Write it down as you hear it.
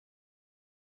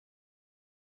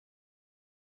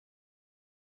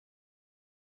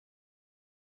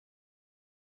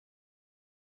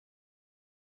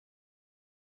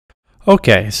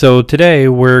Okay, so today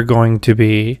we're going to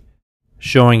be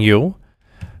showing you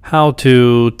how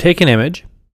to take an image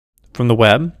from the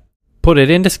web, put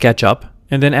it into SketchUp,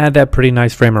 and then add that pretty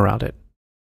nice frame around it.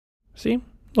 See?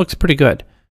 Looks pretty good.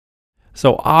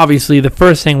 So obviously the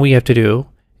first thing we have to do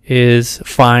is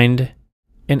find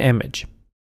an image.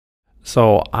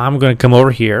 So I'm going to come over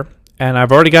here, and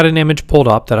I've already got an image pulled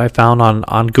up that I found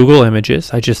on Google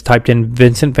Images. I just typed in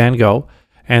Vincent van Gogh.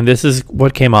 And this is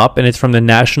what came up, and it's from the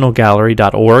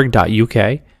nationalgallery.org.uk.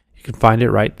 You can find it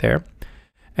right there.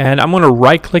 And I'm going to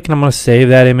right-click, and I'm going to save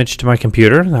that image to my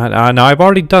computer. Now, I've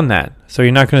already done that, so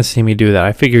you're not going to see me do that.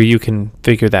 I figure you can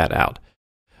figure that out.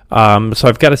 So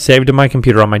I've got it saved to my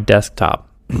computer on my desktop.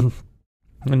 And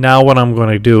now what I'm going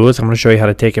to do is I'm going to show you how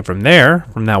to take it from there,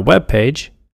 from that web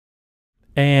page,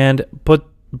 and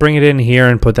bring it in here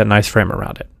and put that nice frame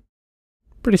around it.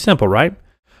 Pretty simple, right?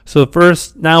 So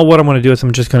first, now what I'm going to do is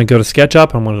I'm just going to go to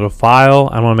SketchUp. I'm going to go to File.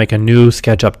 I'm going to make a new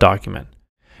SketchUp document.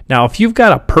 Now, if you've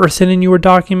got a person in your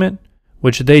document,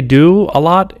 which they do a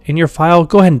lot in your file,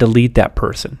 go ahead and delete that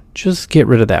person. Just get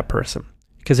rid of that person.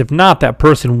 Because if not, that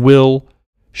person will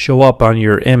show up on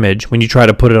your image when you try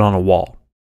to put it on a wall.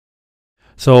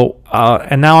 So,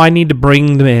 and now I need to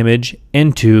bring the image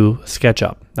into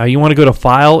SketchUp. Now you want to go to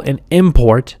File and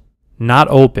Import, not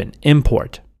Open,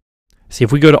 Import. See,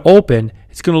 if we go to Open,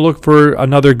 it's going to look for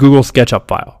another Google SketchUp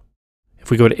file. If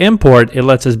we go to Import, it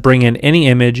lets us bring in any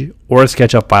image or a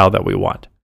SketchUp file that we want.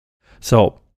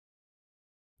 So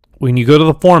when you go to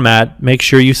the format, make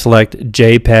sure you select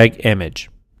JPEG image.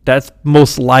 That's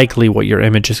most likely what your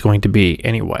image is going to be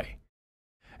anyway.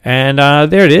 And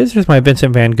there it is. Here's my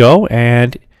Vincent van Gogh.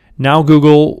 And now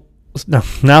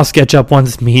now SketchUp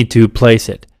wants me to place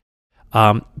it.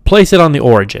 Place it on the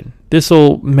origin. This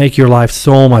will make your life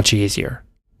so much easier.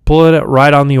 Pull it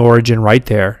right on the origin right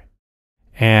there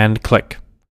and click.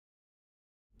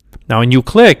 Now when you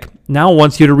click, now it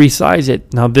wants you to resize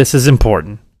it. Now this is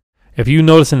important. If you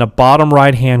notice in the bottom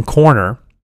right hand corner,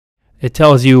 it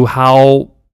tells you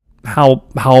how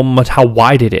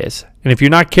wide it is. And if you're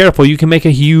not careful, you can make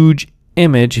a huge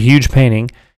image, a huge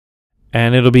painting,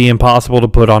 and it'll be impossible to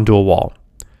put onto a wall.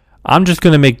 I'm just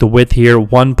going to make the width here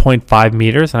 1.5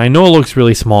 meters. And I know it looks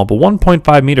really small, but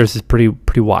 1.5 meters is pretty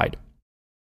wide.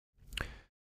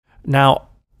 Now,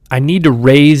 I need to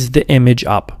raise the image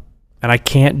up, and I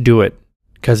can't do it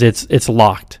because it's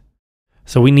locked.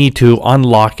 So we need to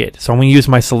unlock it. So I'm going to use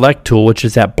my select tool, which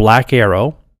is that black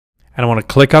arrow, and I want to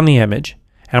click on the image,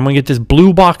 and I'm going to get this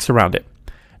blue box around it.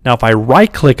 Now, if I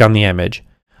right-click on the image,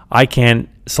 I can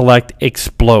select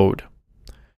explode.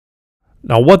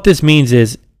 Now, what this means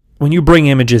is when you bring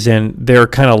images in, they're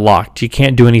kind of locked. You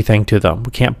can't do anything to them.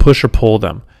 We can't push or pull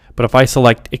them. But if I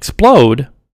select explode,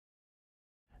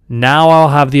 now I'll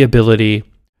have the ability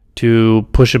to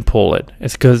push and pull it.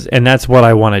 And that's what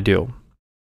I want to do.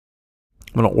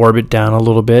 I'm going to orbit down a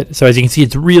little bit. So as you can see,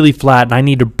 it's really flat, and I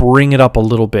need to bring it up a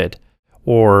little bit,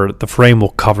 or the frame will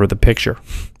cover the picture.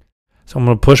 So I'm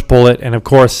going to push pull it, and of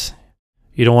course,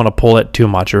 you don't want to pull it too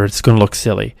much, or it's going to look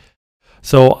silly.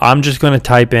 So I'm just going to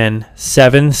type in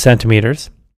 7 centimeters,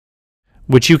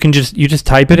 which you just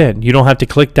type it in. You don't have to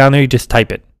click down there, you just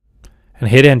type it and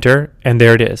hit enter, and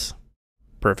there it is.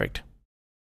 Perfect.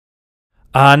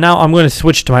 Now I'm going to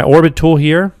switch to my orbit tool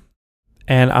here,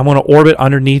 and I'm going to orbit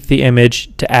underneath the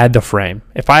image to add the frame.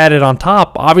 If I add it on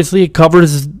top, obviously it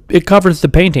covers the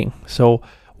painting, so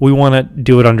we want to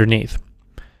do it underneath.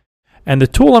 And the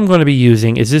tool I'm going to be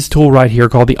using is this tool right here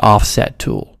called the offset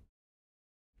tool.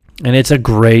 And it's a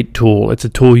great tool. It's a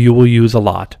tool you will use a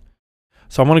lot.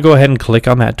 So I'm going to go ahead and click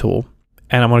on that tool.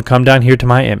 And I'm going to come down here to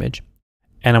my image.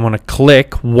 And I'm going to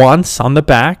click once on the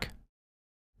back.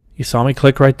 You saw me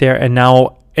click right there. And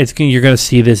now you're going to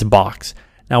see this box.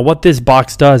 Now what this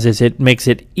box does is it makes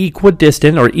it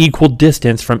equidistant or equal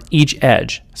distance from each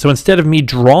edge. So instead of me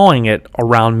drawing it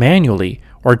around manually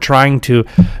or trying to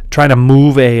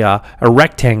move a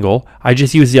rectangle, I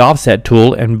just use the offset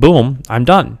tool and boom, I'm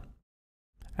done.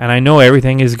 And I know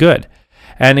everything is good.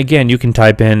 And again, you can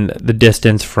type in the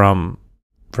distance from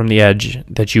the edge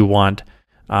that you want.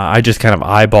 I just kind of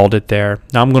eyeballed it there.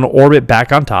 Now I'm going to orbit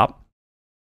back on top.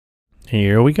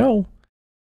 Here we go.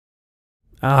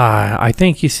 I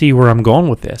think you see where I'm going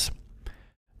with this.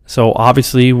 So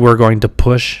obviously we're going to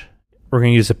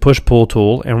use the push-pull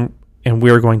tool, and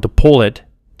we're going to pull it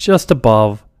just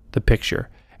above the picture.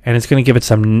 And it's going to give it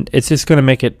it's just going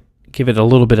to give it a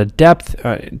little bit of depth.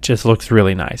 It just looks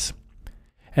really nice.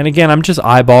 And again, I'm just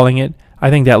eyeballing it. I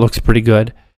think that looks pretty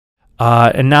good.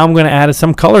 And now I'm going to add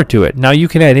some color to it. Now you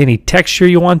can add any texture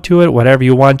you want to it, whatever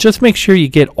you want. Just make sure you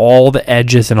get all the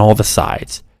edges and all the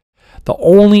sides. The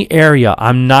only area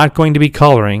I'm not going to be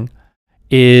coloring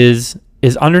is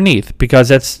underneath, because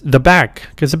that's the back.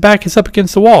 Because the back is up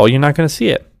against the wall. You're not going to see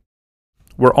it.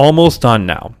 We're almost done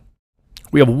now.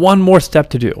 We have one more step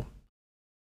to do.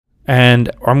 And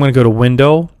I'm going to go to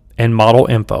Window and Model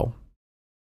Info.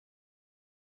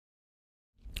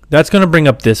 That's going to bring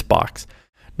up this box.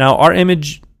 Now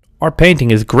our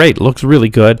painting is great. It looks really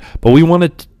good, but we want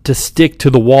it to stick to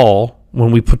the wall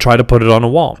when we try to put it on a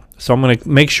wall. So I'm going to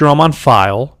make sure I'm on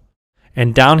File,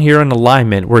 and down here in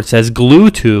Alignment where it says Glue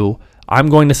To, I'm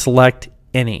going to select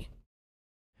Any.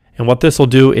 And what this will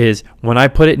do is when I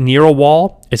put it near a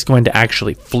wall, it's going to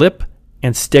actually flip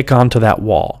and stick onto that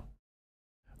wall,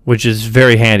 which is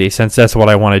very handy since that's what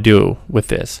I want to do with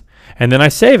this. And then I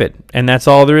save it, and that's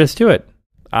all there is to it.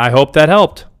 I hope that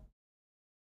helped.